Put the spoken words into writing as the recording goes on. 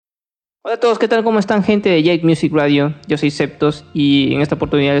Hola a todos, ¿qué tal? ¿Cómo están, gente de Jake Music Radio? Yo soy Septos y en esta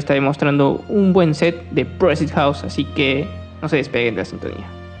oportunidad estaré mostrando un buen set de Progressive House, así que no se despeguen de la sintonía.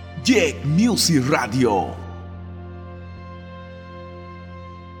 Jake Music Radio.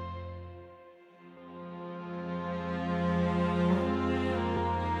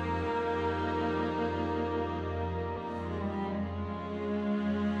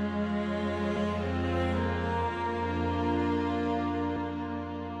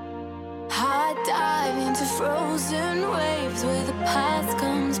 Dive into frozen waves where the past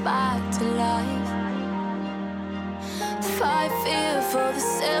comes back to life. Fight fear for the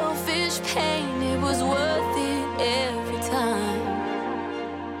selfish pain, it was worth it every time.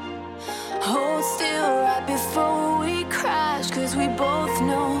 Hold still right before we crash, cause we both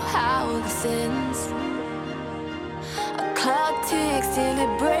know how this ends. A clock ticks till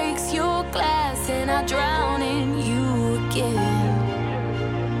it breaks your glass, and I drown in you again.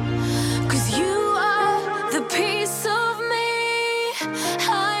 Piece of me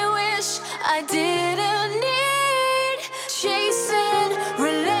I wish I didn't need, chasing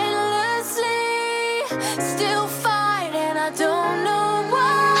relentlessly, still fight and I don't know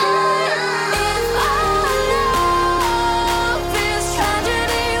why. If our love is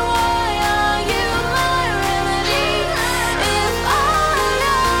tragedy, why are you my remedy? If our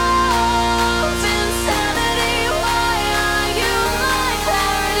love insanity, why are you my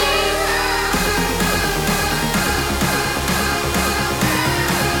parody?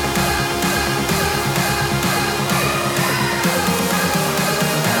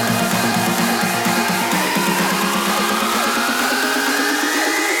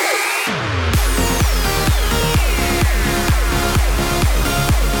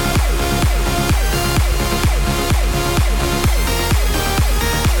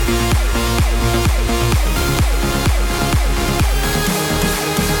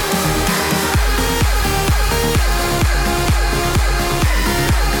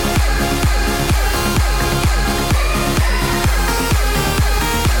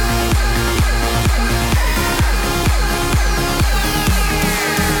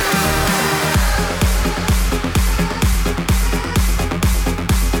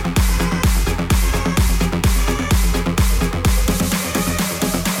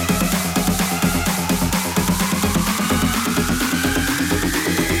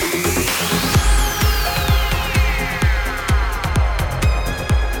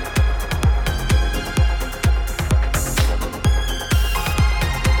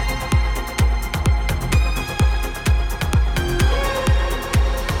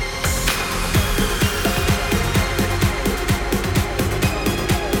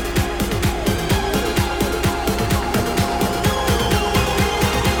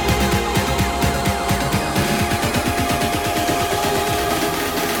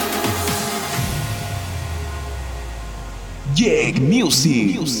 Jake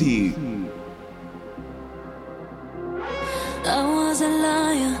Music. I was a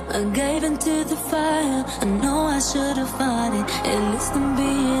liar, I gave into the fire. I know I should have fought it, at least I'm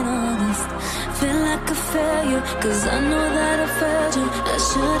being honest. Feel like a failure, cause I know that I failed you. I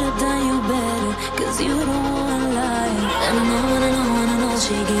should have done you better, cause you don't wanna lie. And I know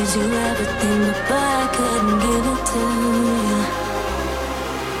she gives you everything, but I couldn't give it to you.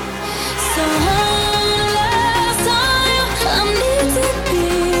 So last time, I need to be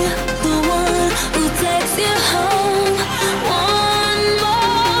the one who takes you home. One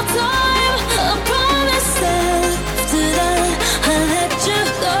more time, I promise after that I'll let you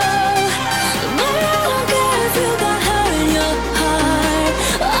go. But I don't care if you got hurt in your heart.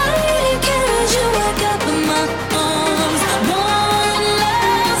 All I really care is you wake up in my arms. One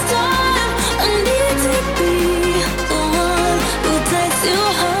last time, I need to be the one who takes you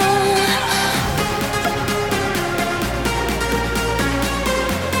home.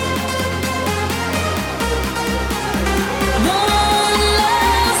 One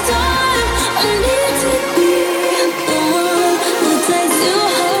last time, I need to be the one who takes you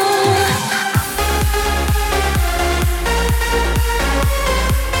home.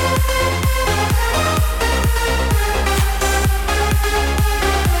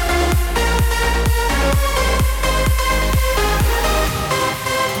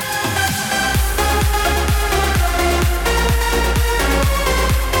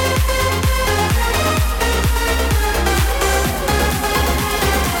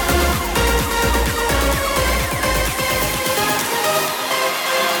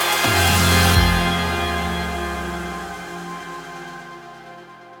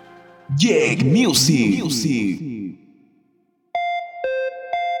 Jake Music.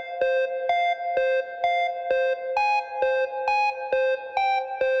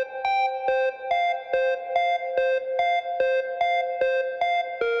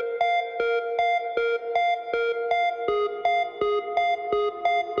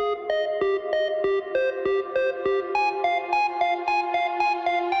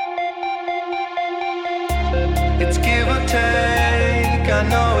 I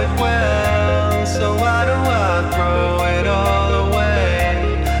know it well. So why do I throw it all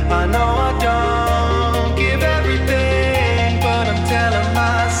away? I know I don't give everything, but I'm telling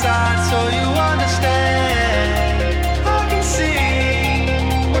my side so you understand. I can see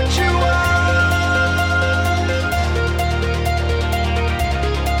what you want.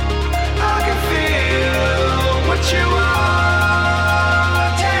 I can feel what you are.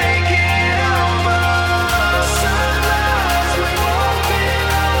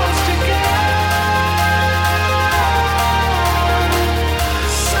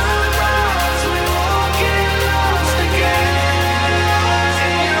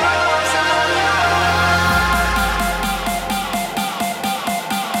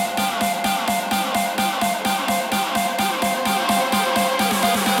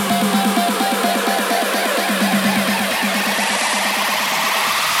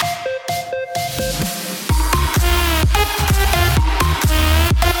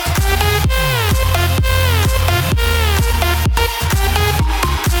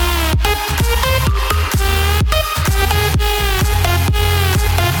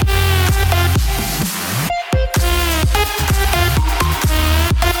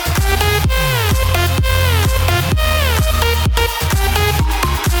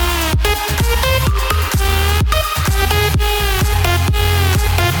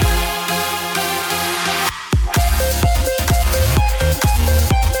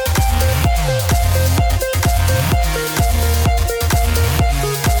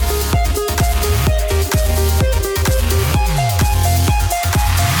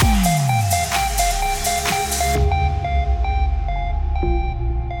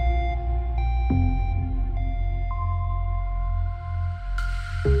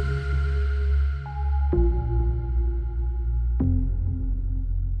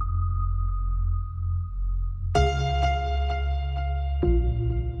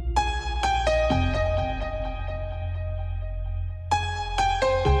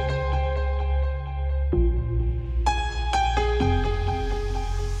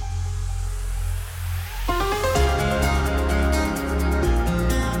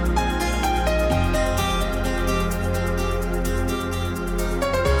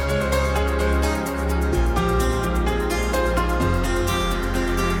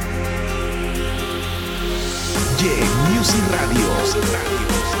 Music Radio.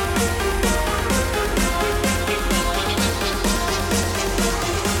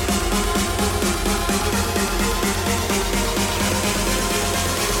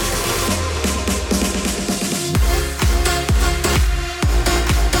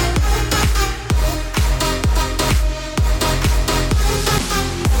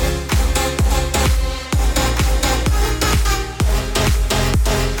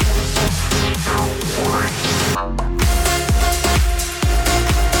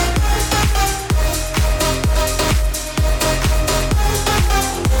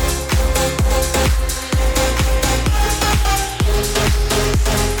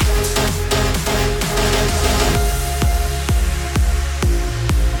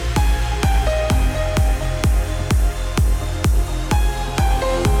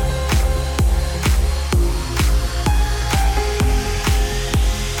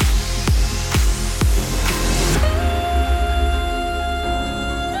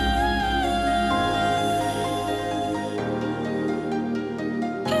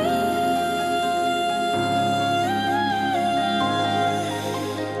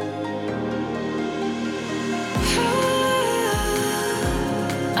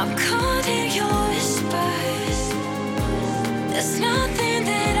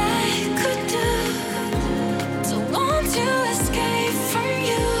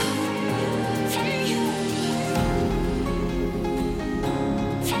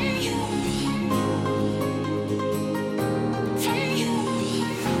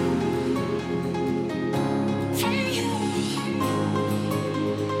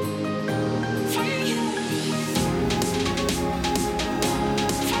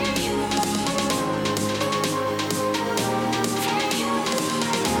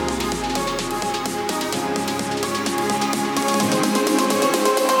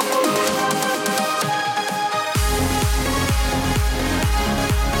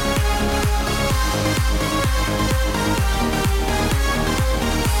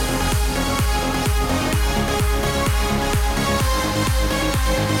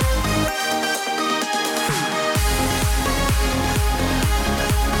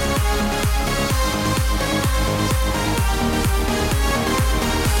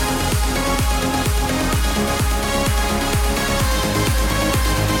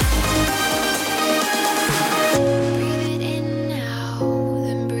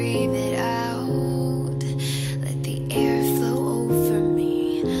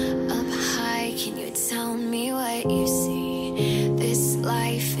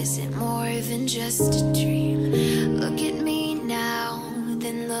 even just a dream. Look at me now,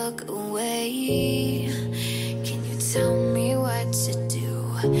 then look away. Can you tell me what to do?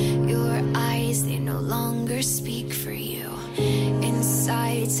 Your eyes, they no longer speak for you.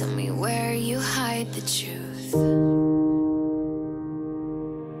 Inside, tell me where you hide the truth.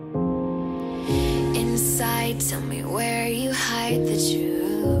 Inside, tell me where you hide the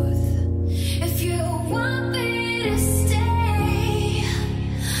truth. If you want me to stay,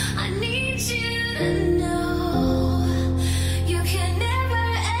 I need you to know you can never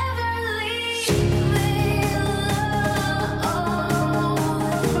ever leave me alone.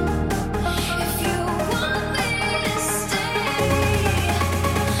 If you want me to stay,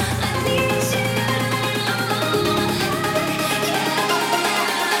 I need you to know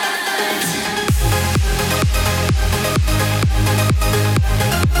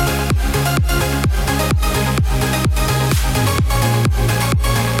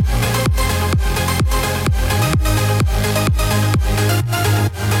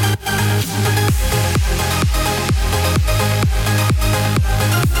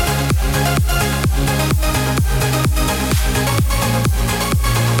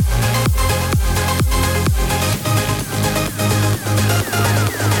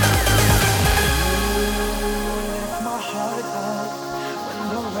my heart up when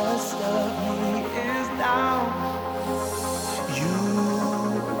the rest of me is down. You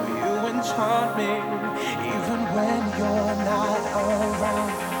enchant me even when you're not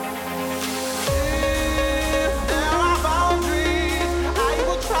around. If there are boundaries, I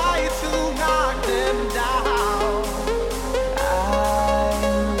will try to knock them down.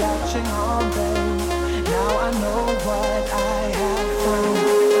 I'm latching on them. Now I know what I have found.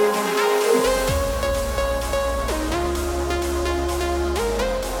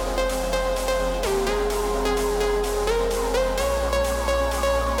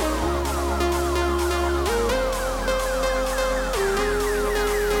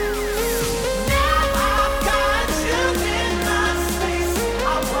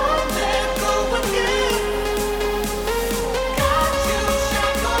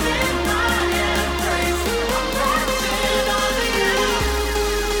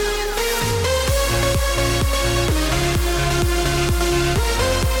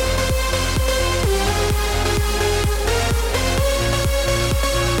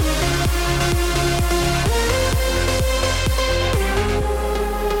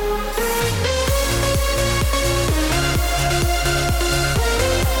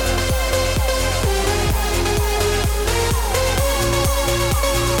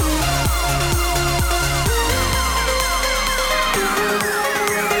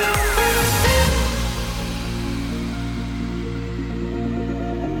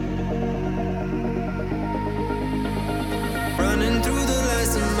 Running through the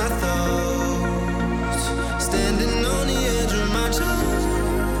lights of my thoughts, standing on the edge of my toes.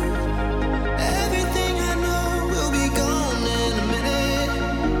 Everything I know will be gone in a minute,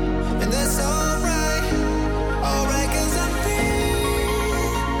 and that's alright, alright, 'cause I'm free,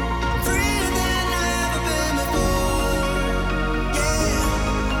 freer than I ever been before. Yeah,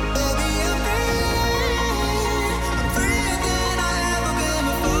 baby, I'm freer than I ever been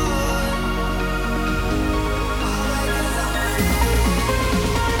before. Alright, 'cause I'm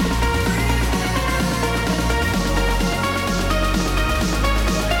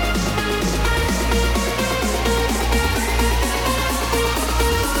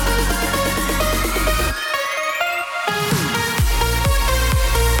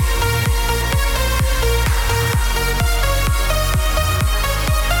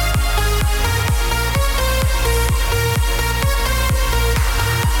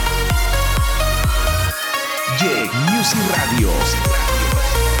J Music Radio.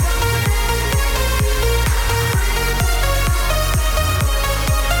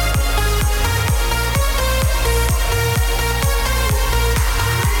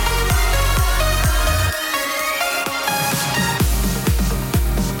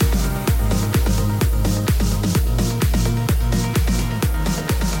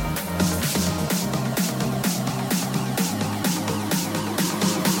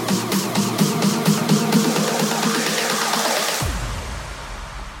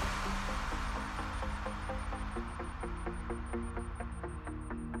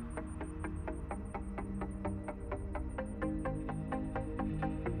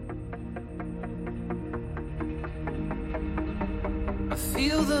 I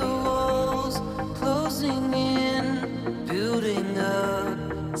feel the walls closing in, building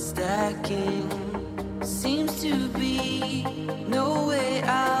up, stacking. Seems to be no way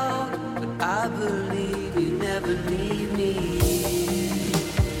out, but I believe you never leave me.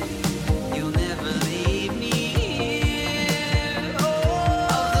 You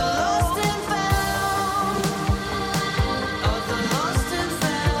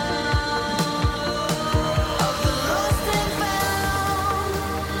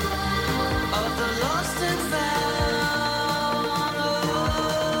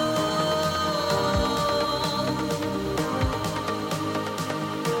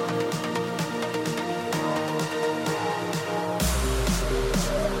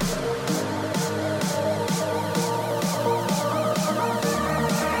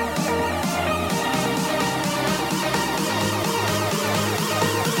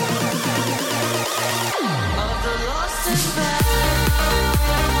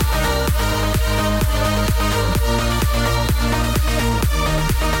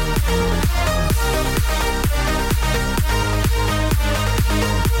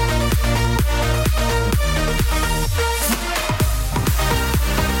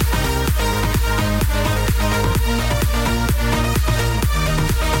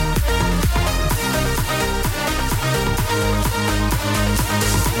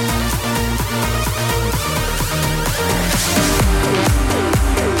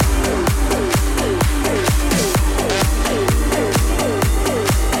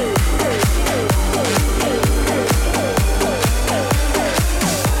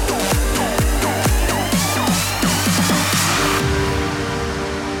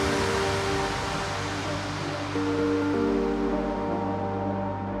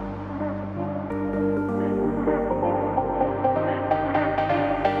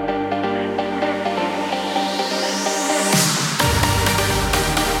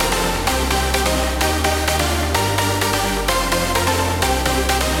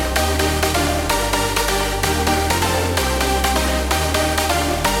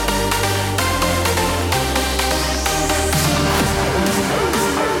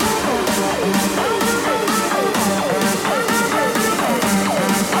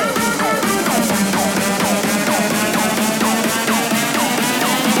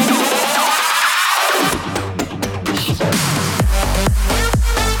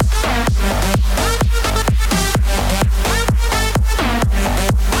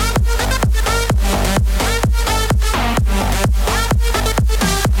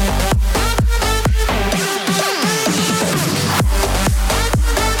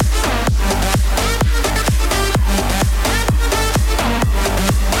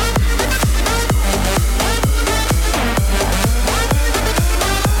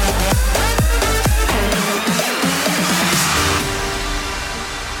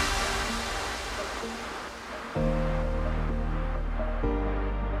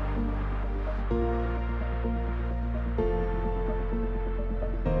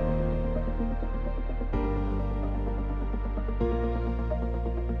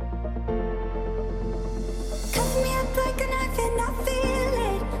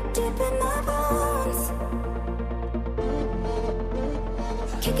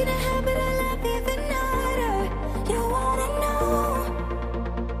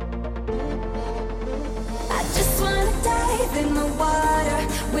death in the water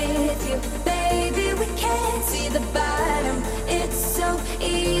with you, baby. We can't see the bottom. It's so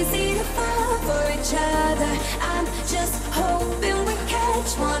easy to fall for each other. I'm just hoping we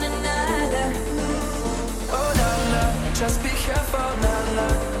catch one another. Oh na na, just be careful, na na.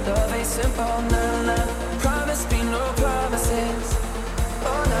 Love ain't simple, na na. Promise me no promises.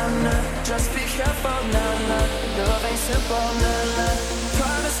 Oh na na, just be careful, na na. Love ain't simple, na na.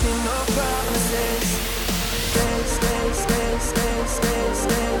 Promise me no promises. Stay, stay, stay, stay, stay,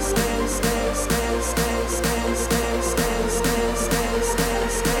 stay, stay, stay, stay, stay, stay, stay, stay, stay, stay, stay,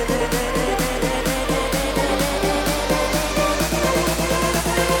 stay.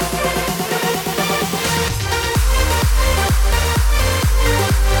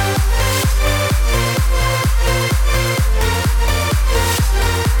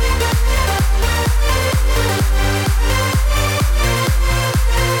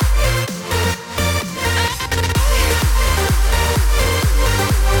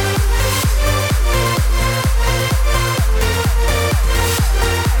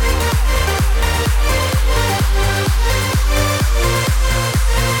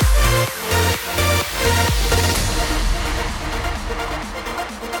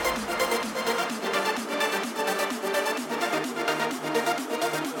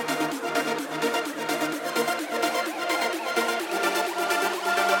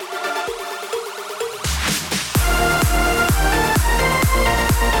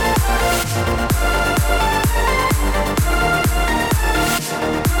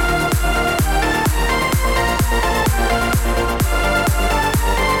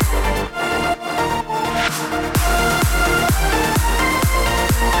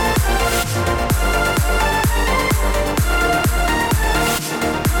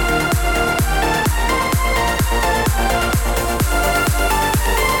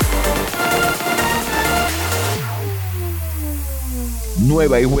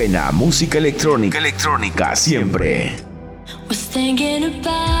 Nueva y buena música electrónica siempre. Was thinking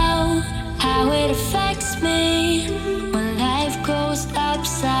about how it affects me when life goes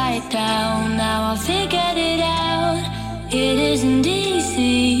upside down. Now I figured it out. It isn't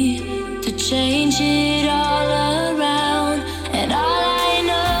easy to change it all around. And all I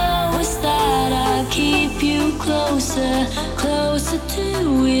know is that I'll keep you closer, closer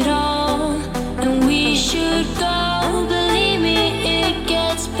to it all. And we should go, believe me, it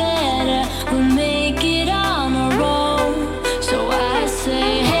gets better. We'll make it on our own. So I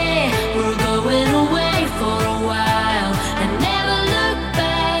say, hey, we're going away for a while and never look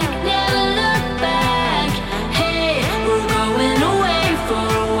back, never look back. Hey, we're going away for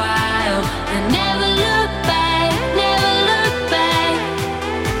a while and never look back, never look back.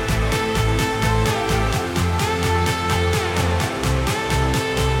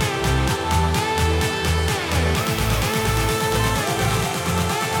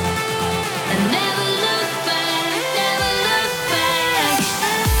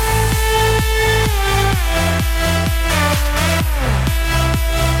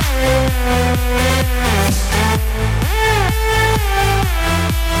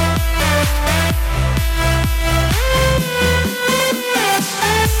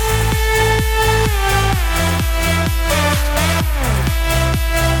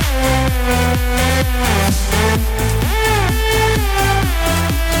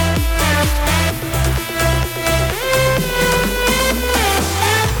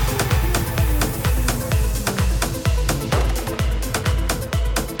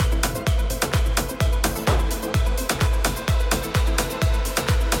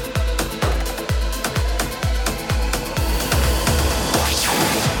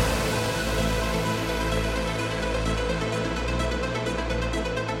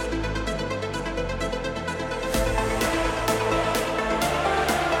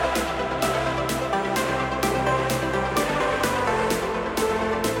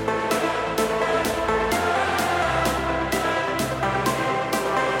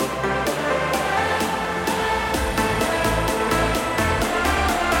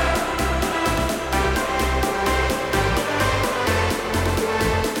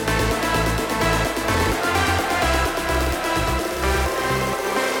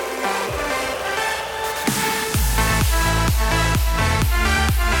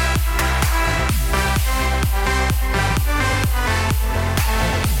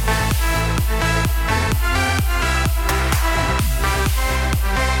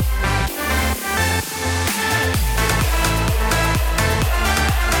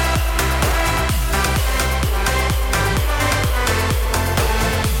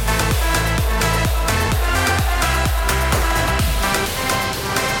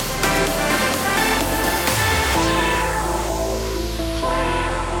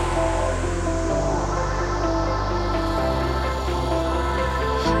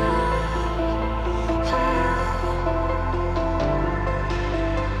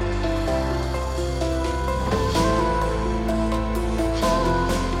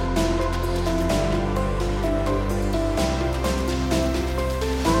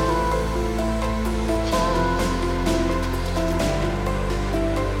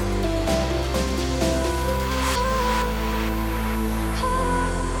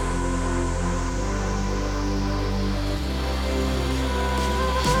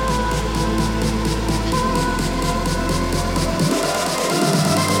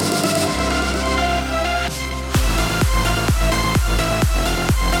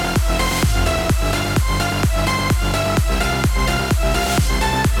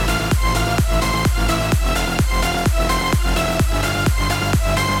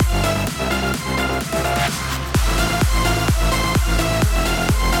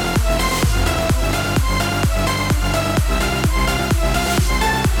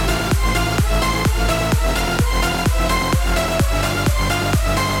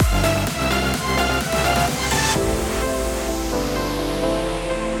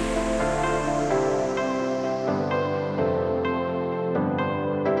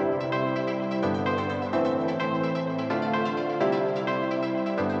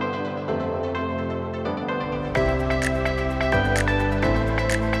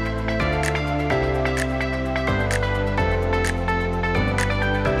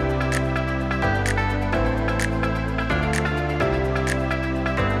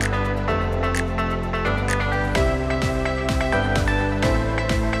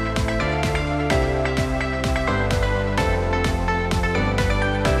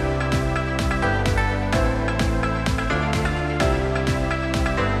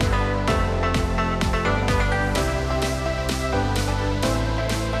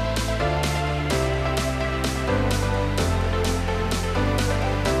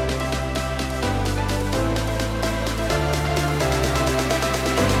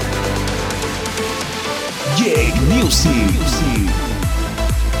 Music.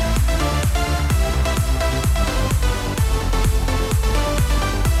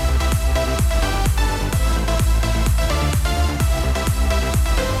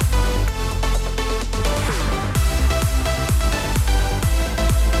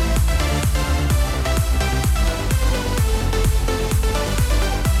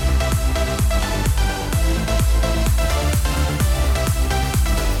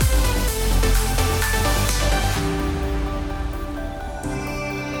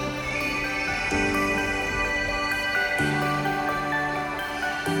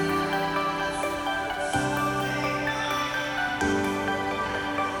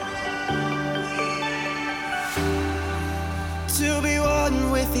 To be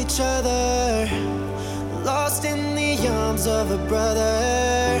one with each other, lost in the arms of a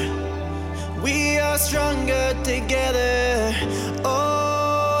brother. We are stronger together.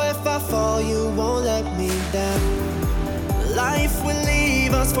 Oh, if I fall, you won't let me down. Life will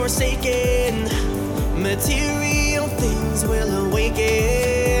leave us forsaken. Material things will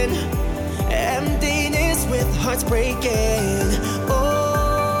awaken. Emptiness with hearts breaking.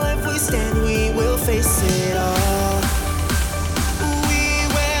 Oh, if we stand, we will face it all.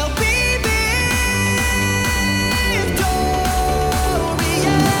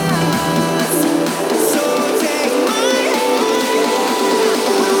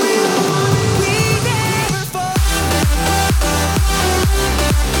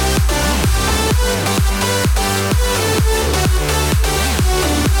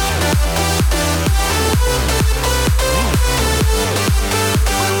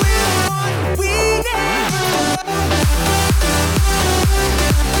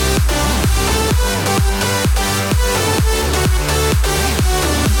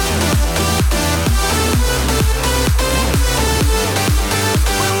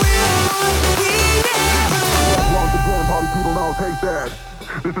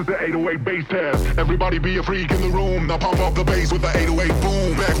 This is the 808 bass test. Everybody be a freak in the room. Now pump up the bass with the 808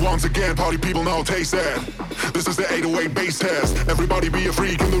 boom. Back once again, party people now taste that. This is the 808 bass test. Everybody be a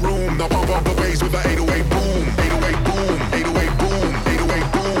freak in the room. Now pump up the bass with the 808 boom. 808 boom. 808 boom.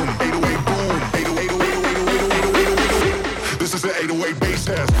 808 boom. 808 boom. 808. This is the 808 bass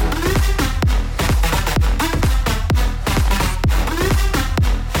test.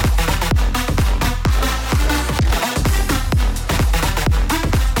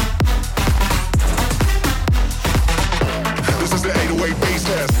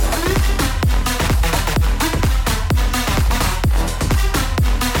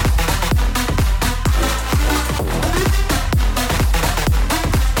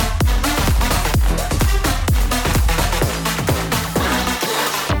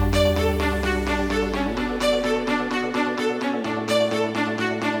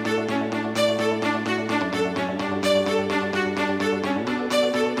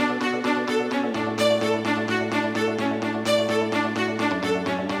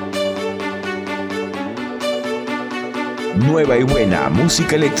 Nueva y buena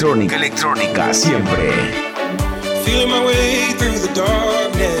música electrónica. Electrónica siempre. Feeling my way through the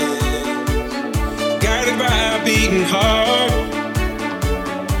darkness, guided by a beating heart.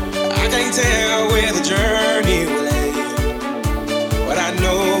 I can't tell where the journey will end, but I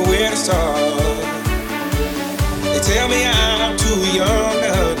know where to start. They tell me I'm too young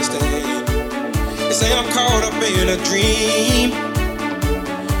to understand. They say I'm caught up in a dream.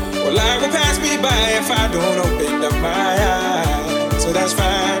 Well, life will pass me by if I don't open up my eyes, so that's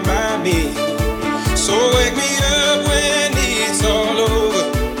fine by me. So wake me up when it's all over,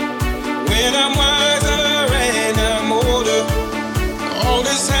 when I'm wiser and I'm older. All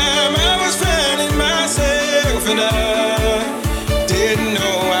this time I was finding myself and I didn't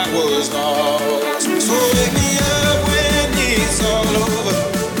know I was lost. So wake me up when it's all over,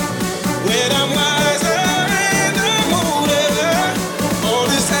 when I'm wiser and I'm older. All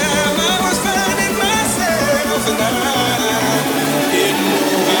this time I was finding myself and I didn't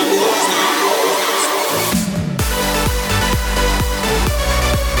know I was lost.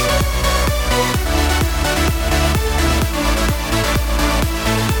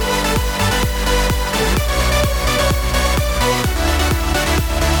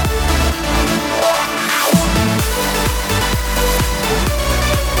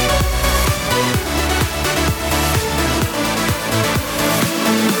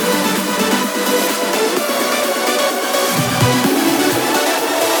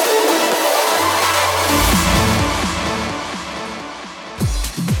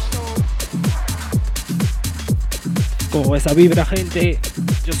 Con esa vibra, gente.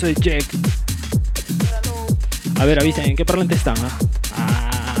 Yo soy Jack. A ver, avisen, ¿en qué parlante están?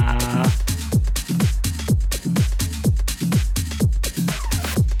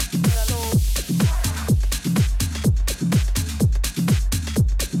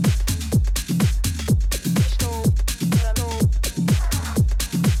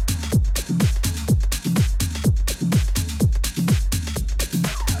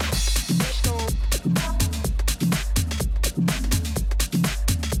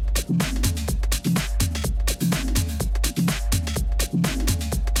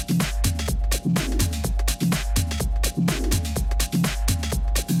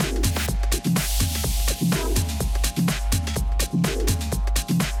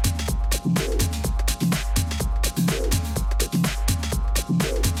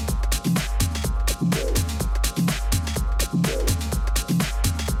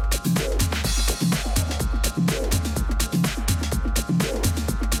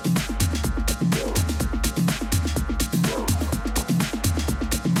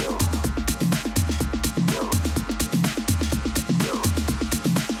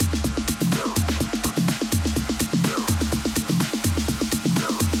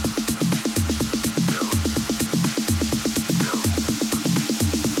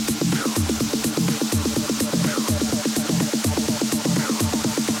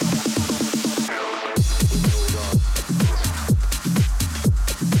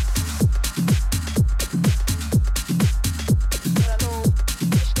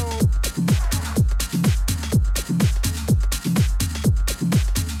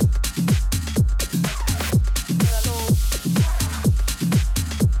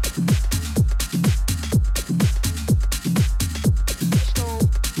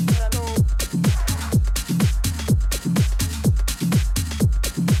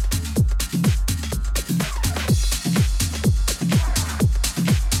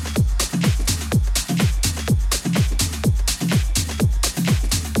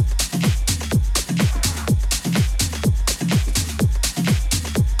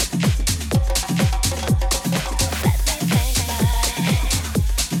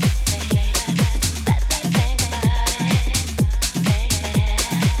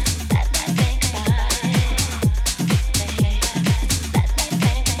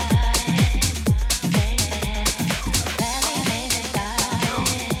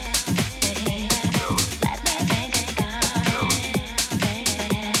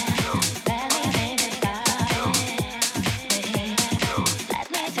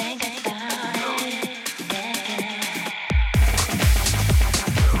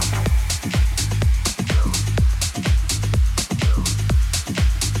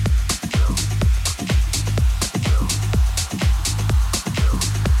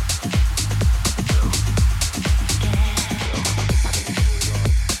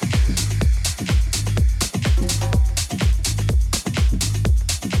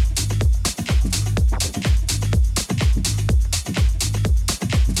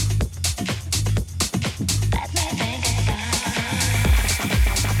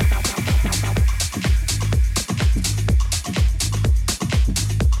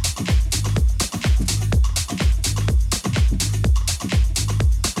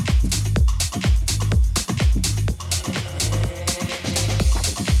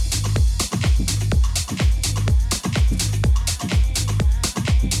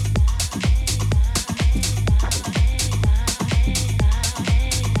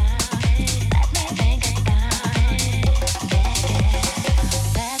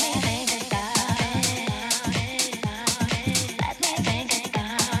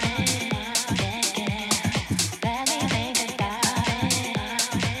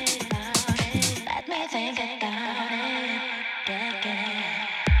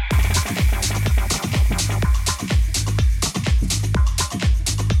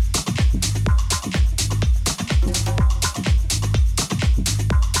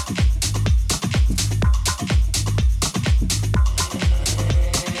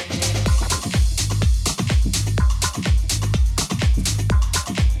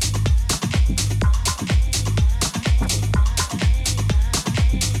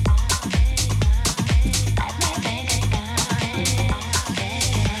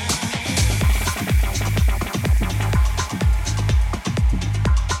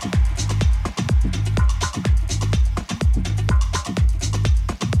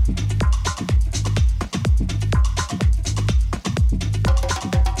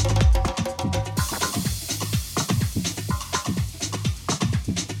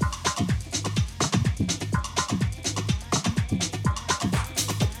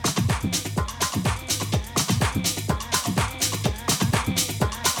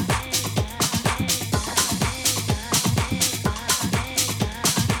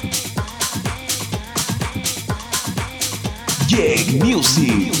 Jake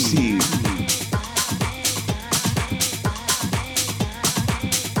Music.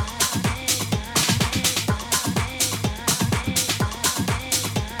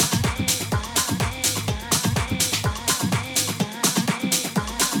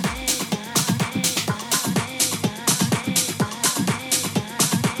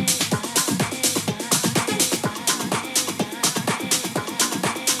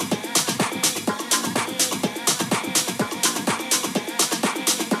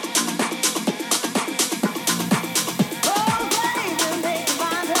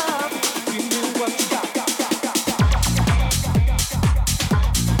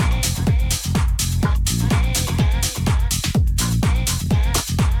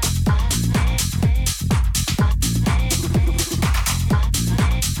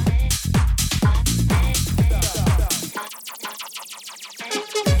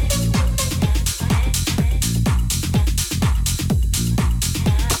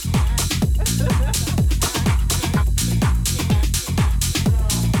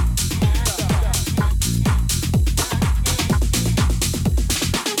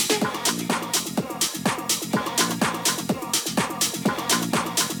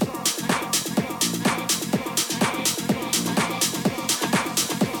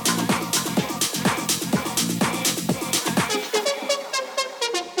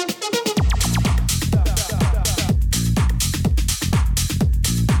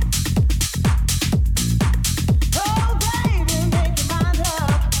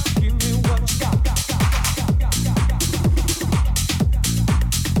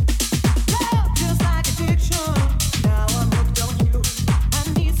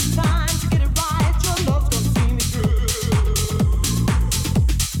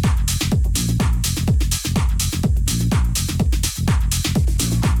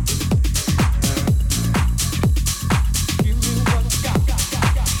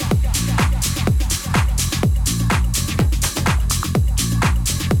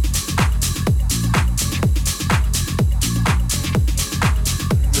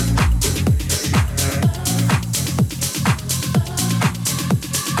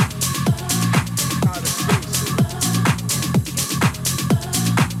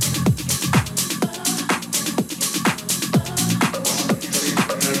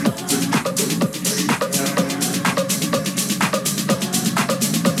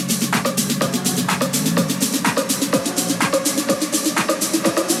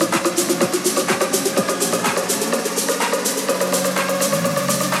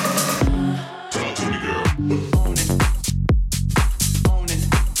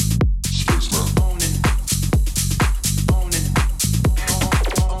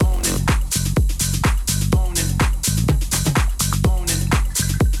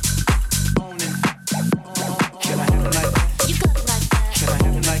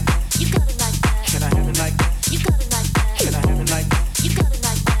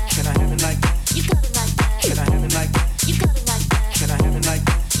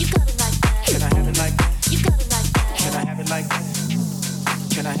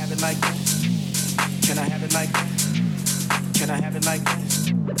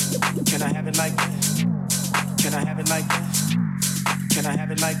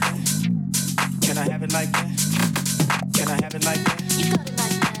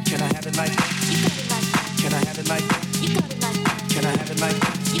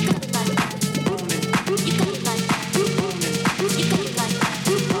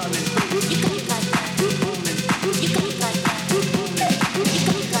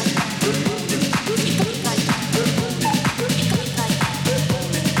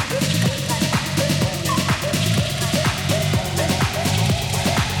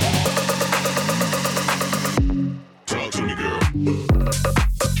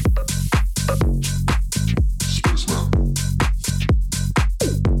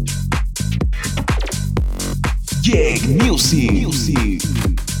 Jake Music.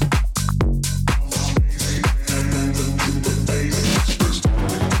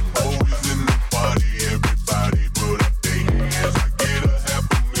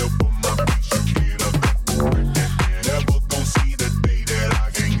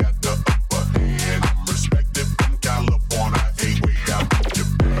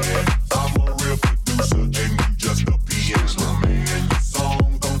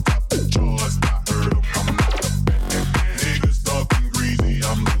 Niggas talking greasy.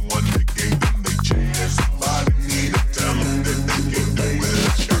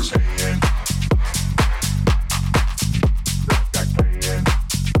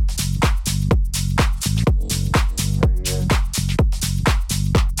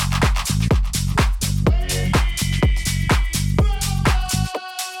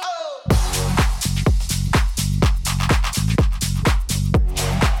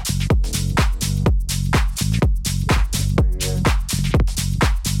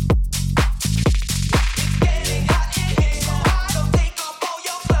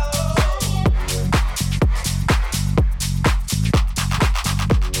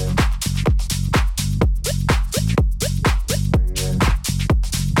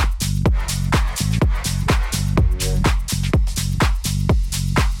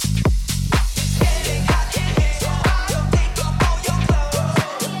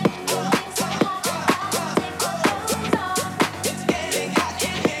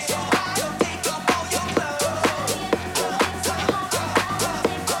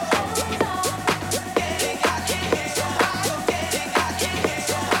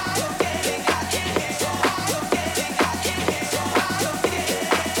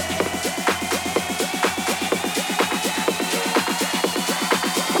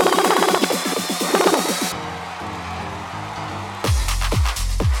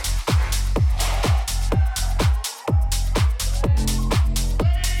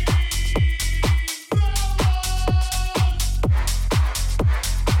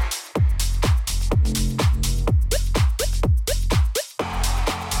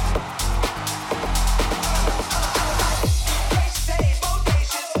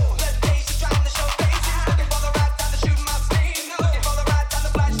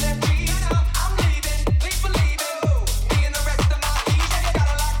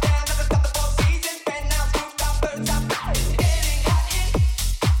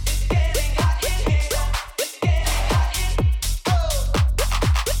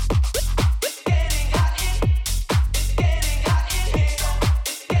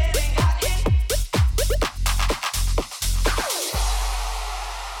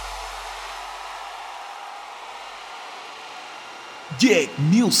 Jack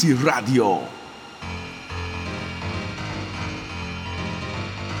Music Radio.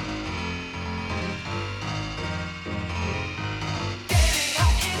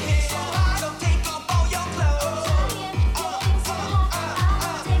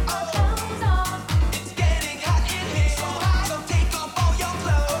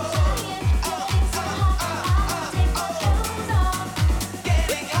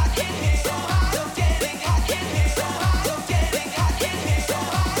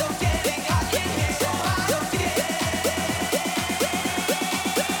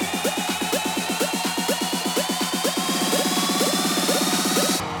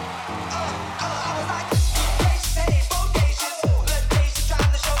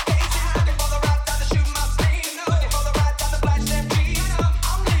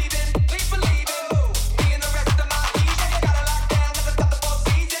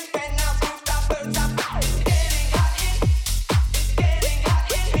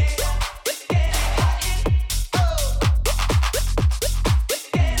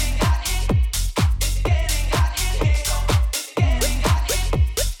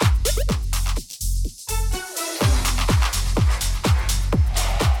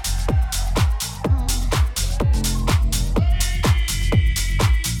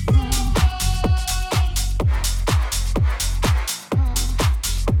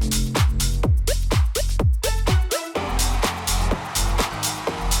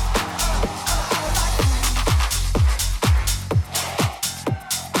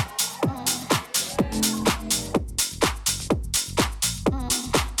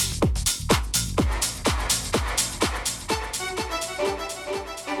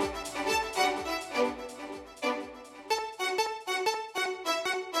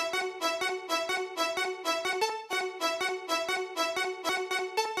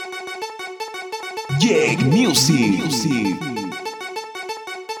 Jack Music.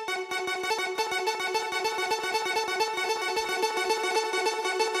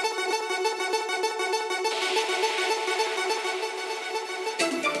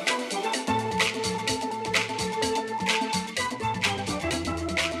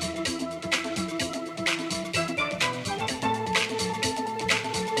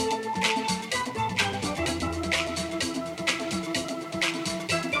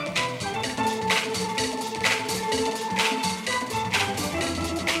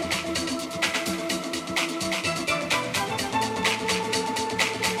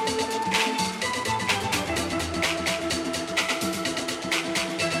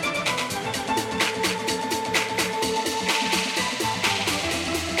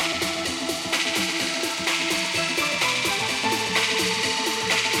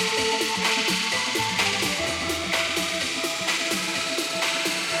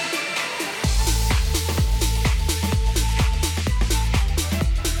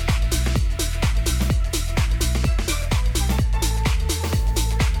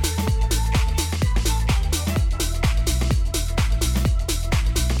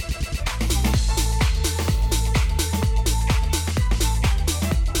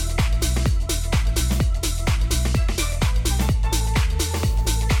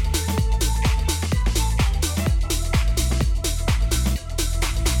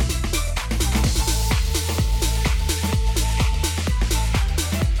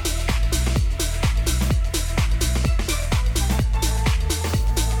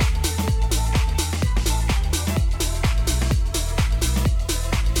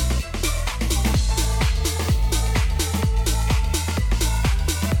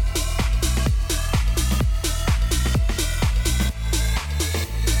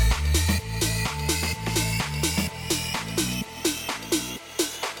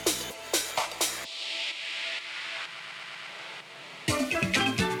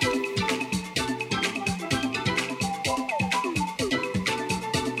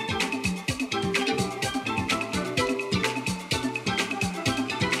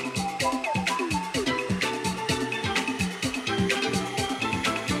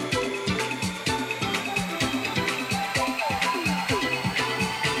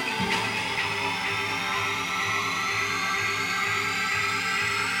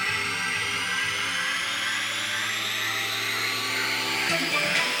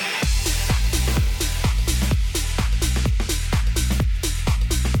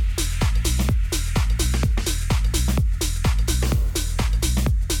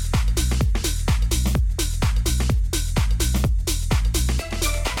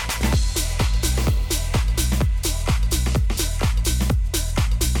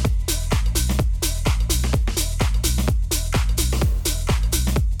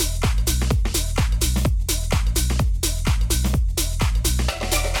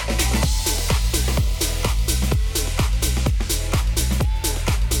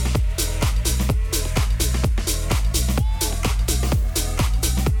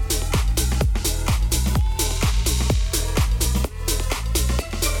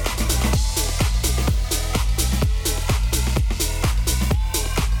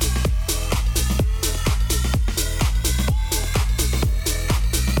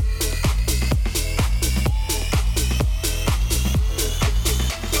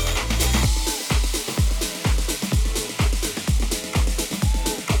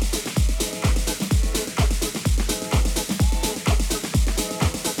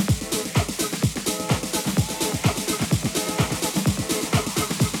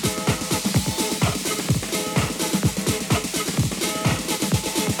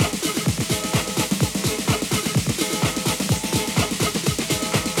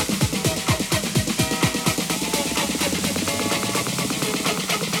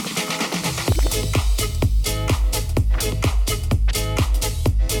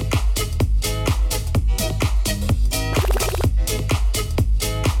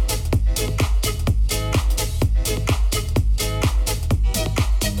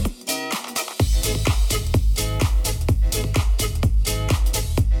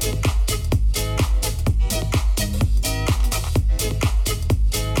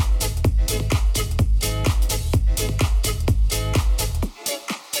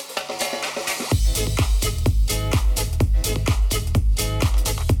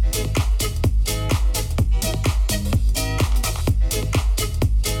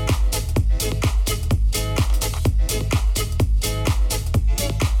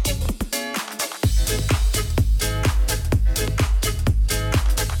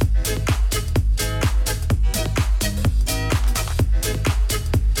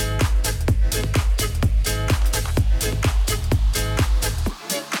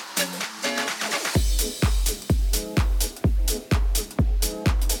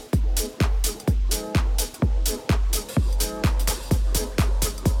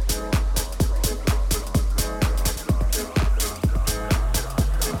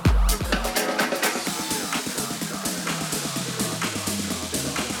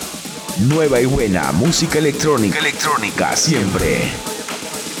 Nueva y buena música electrónica. Electrónica siempre.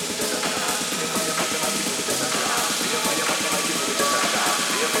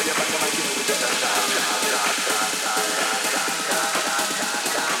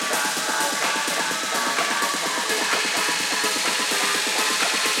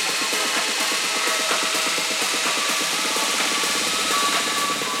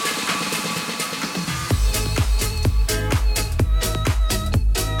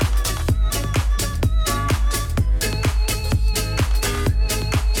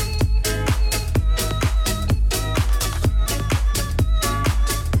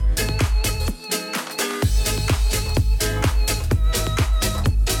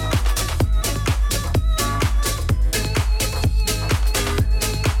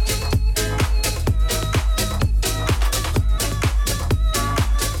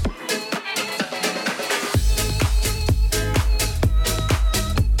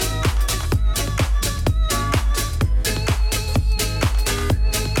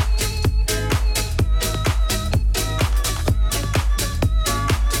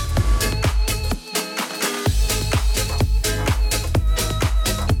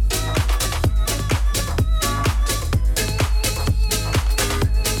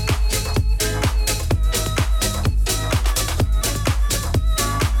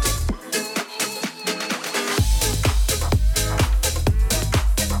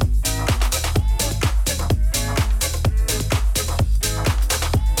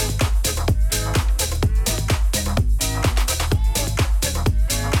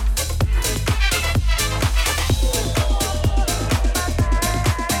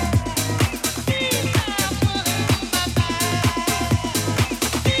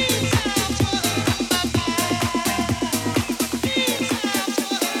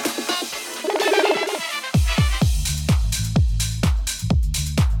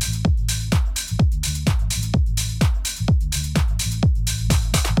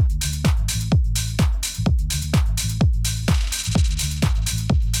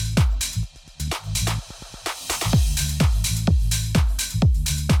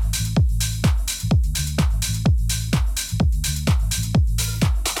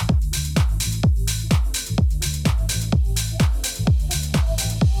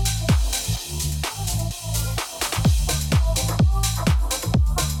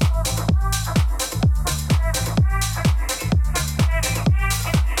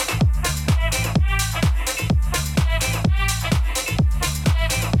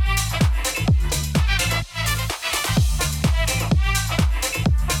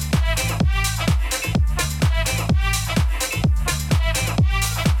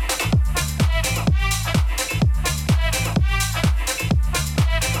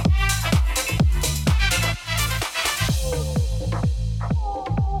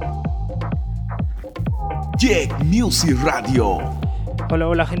 Jack Music Radio. Hola,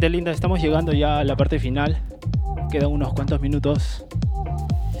 hola gente linda, estamos llegando ya a la parte final. Quedan unos cuantos minutos.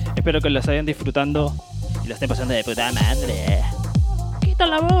 Espero que las hayan disfrutando y la estén pasando de puta madre. Quita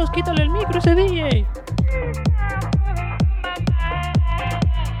la voz, quítale el micro a ese DJ.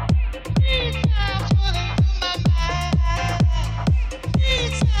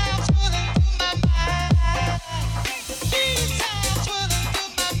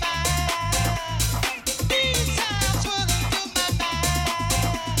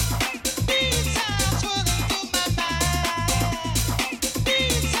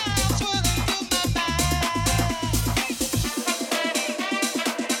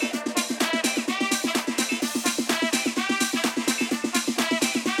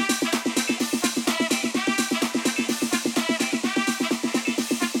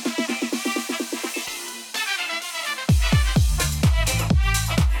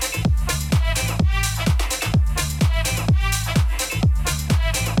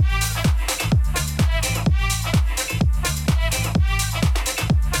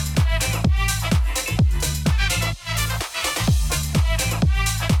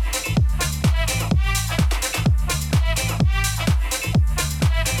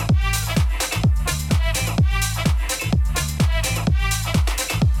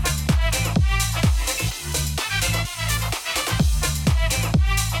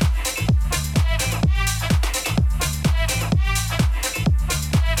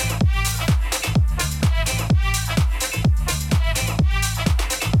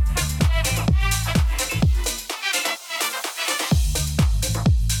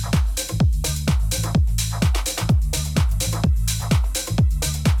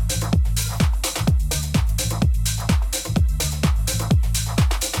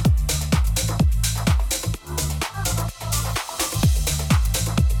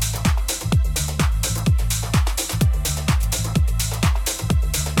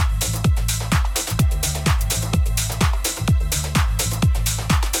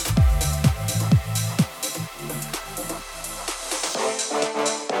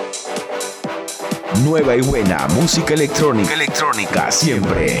 nueva y buena música electrónica. Electrónica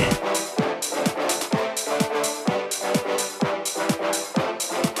siempre.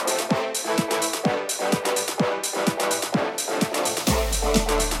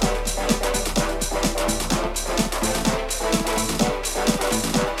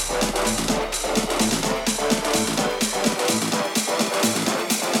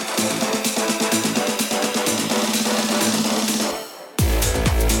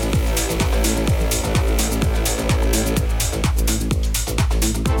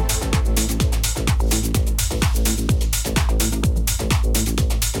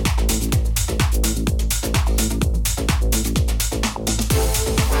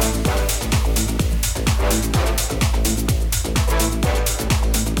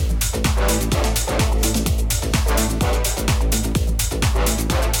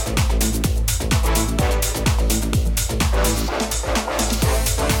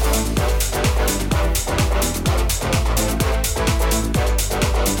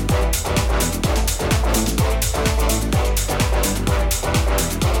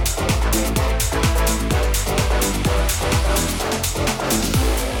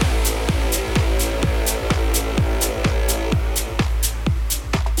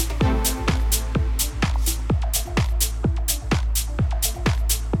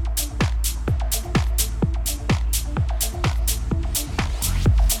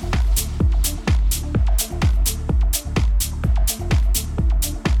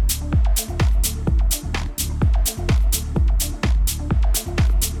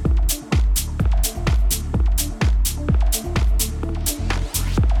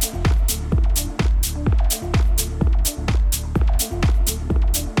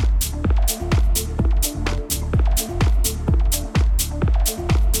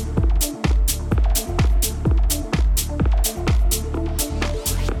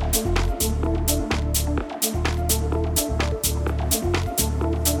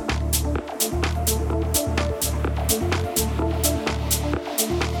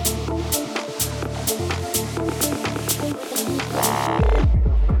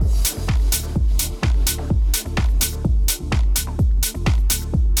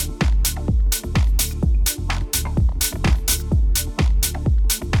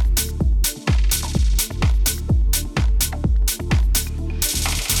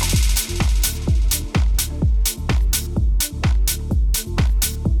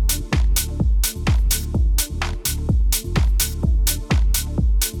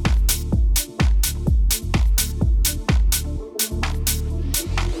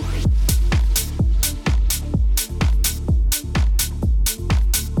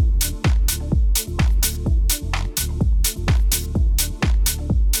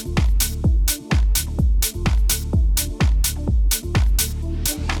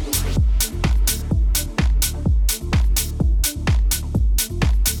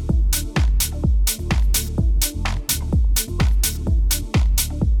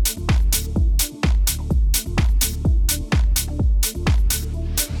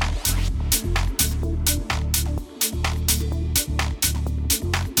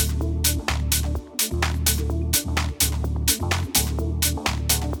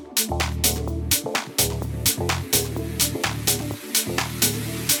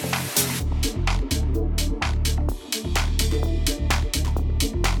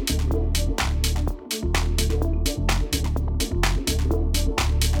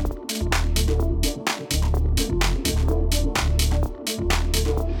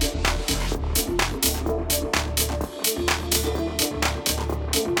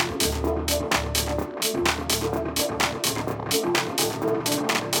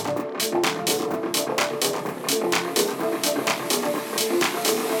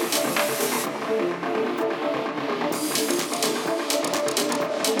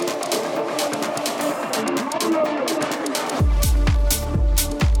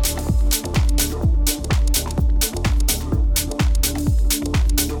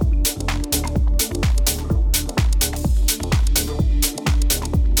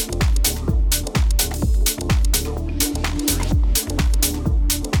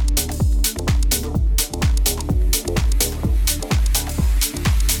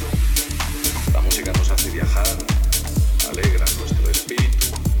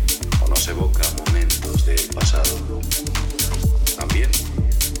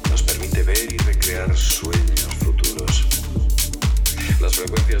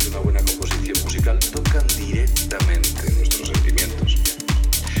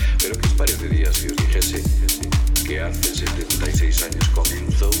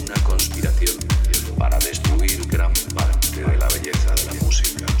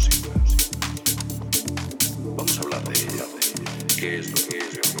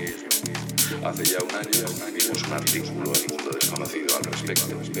 Hace ya un año escribimos un artículo en Mundo Desconocido al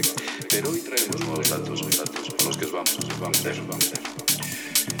respecto, pero hoy traemos nuevos datos con los que os vamos a ver.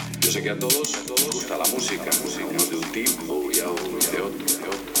 Yo sé que a todos gusta la música, unos de un tipo y a otros de otro,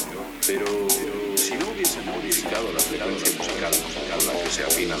 pero si no hubiesen modificado la frecuencia musical con la que se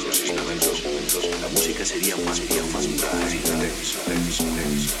afinan los instrumentos, la música sería más pura y intensa.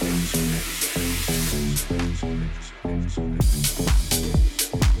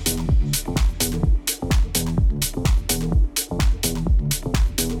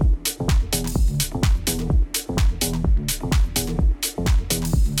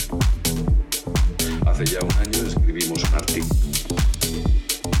 Hace ya un año escribimos un artículo.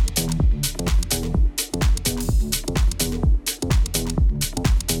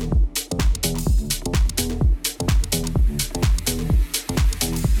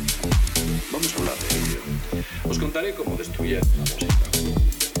 Vamos a hablar de ello. Os contaré cómo destruyeron la música.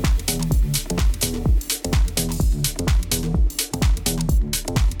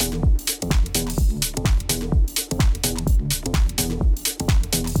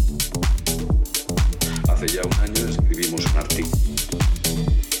 Hace ya un año escribimos un artículo.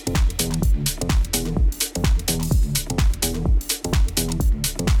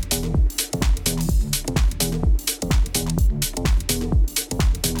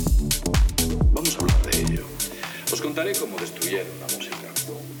 Vamos a hablar de ello. Os contaré cómo destruyeron la música.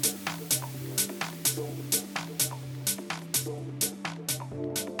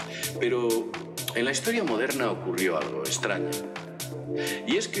 Pero en la historia moderna ocurrió algo extraño.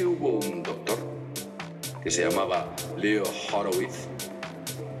 Y es que hubo un doctor que se llamaba Leo Horowitz,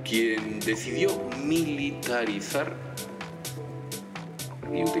 quien decidió militarizar,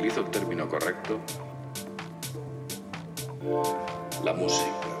 y utilizo el término correcto, la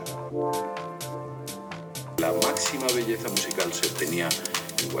música. La máxima belleza musical se obtenía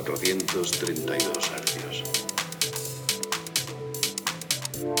en 432 hercios.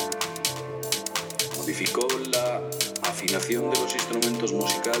 Modificó la afinación de los instrumentos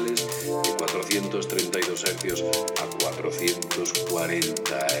musicales de 432 hercios a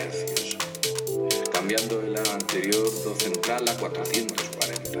 440 hercios, cambiando el anterior do central a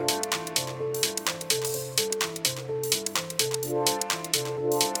 440.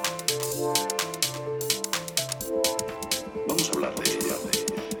 Vamos a hablar de ello.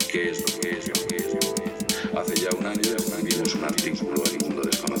 ¿Qué es lo que es? Hace ya un año escribimos un artículo en Mundo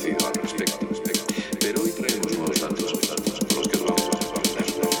Desconocido al respecto, pero hoy traemos nuevos datos con los que os vamos a ver.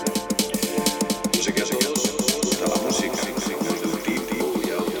 Yo sé que a todos gusta la música, unos de un tipo y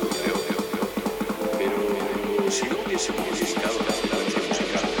a otros de otro, pero si no hubiese modificado la frecuencia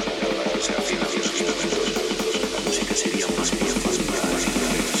musical con la que se afinan los instrumentos, la música sería más a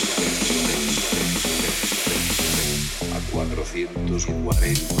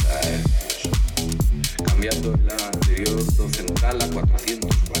 440 hercios, cambiando el anterior do central a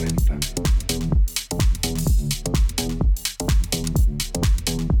 440.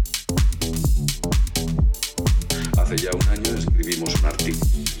 Hace ya un año escribimos un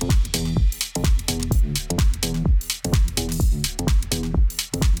artículo.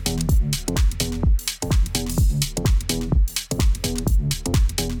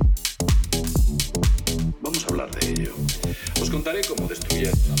 Vamos a hablar de ello. Os contaré cómo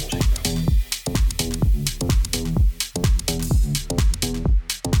destruyeron la música.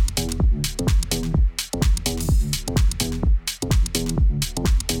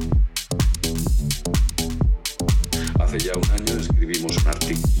 Hace ya un año escribimos un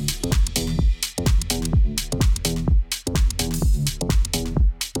artículo.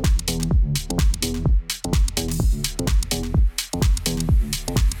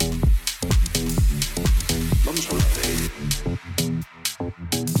 Vamos a hablar de ello.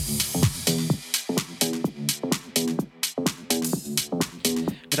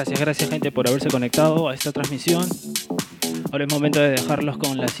 Gracias gente por haberse conectado a esta transmisión. Ahora es momento de dejarlos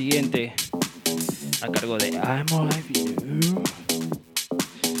con la siguiente, a cargo de I'm Alive You.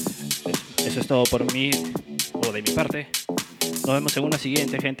 Eso es todo por mí, o de mi parte. Nos vemos en una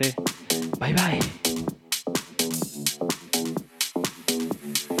siguiente, gente. Bye bye.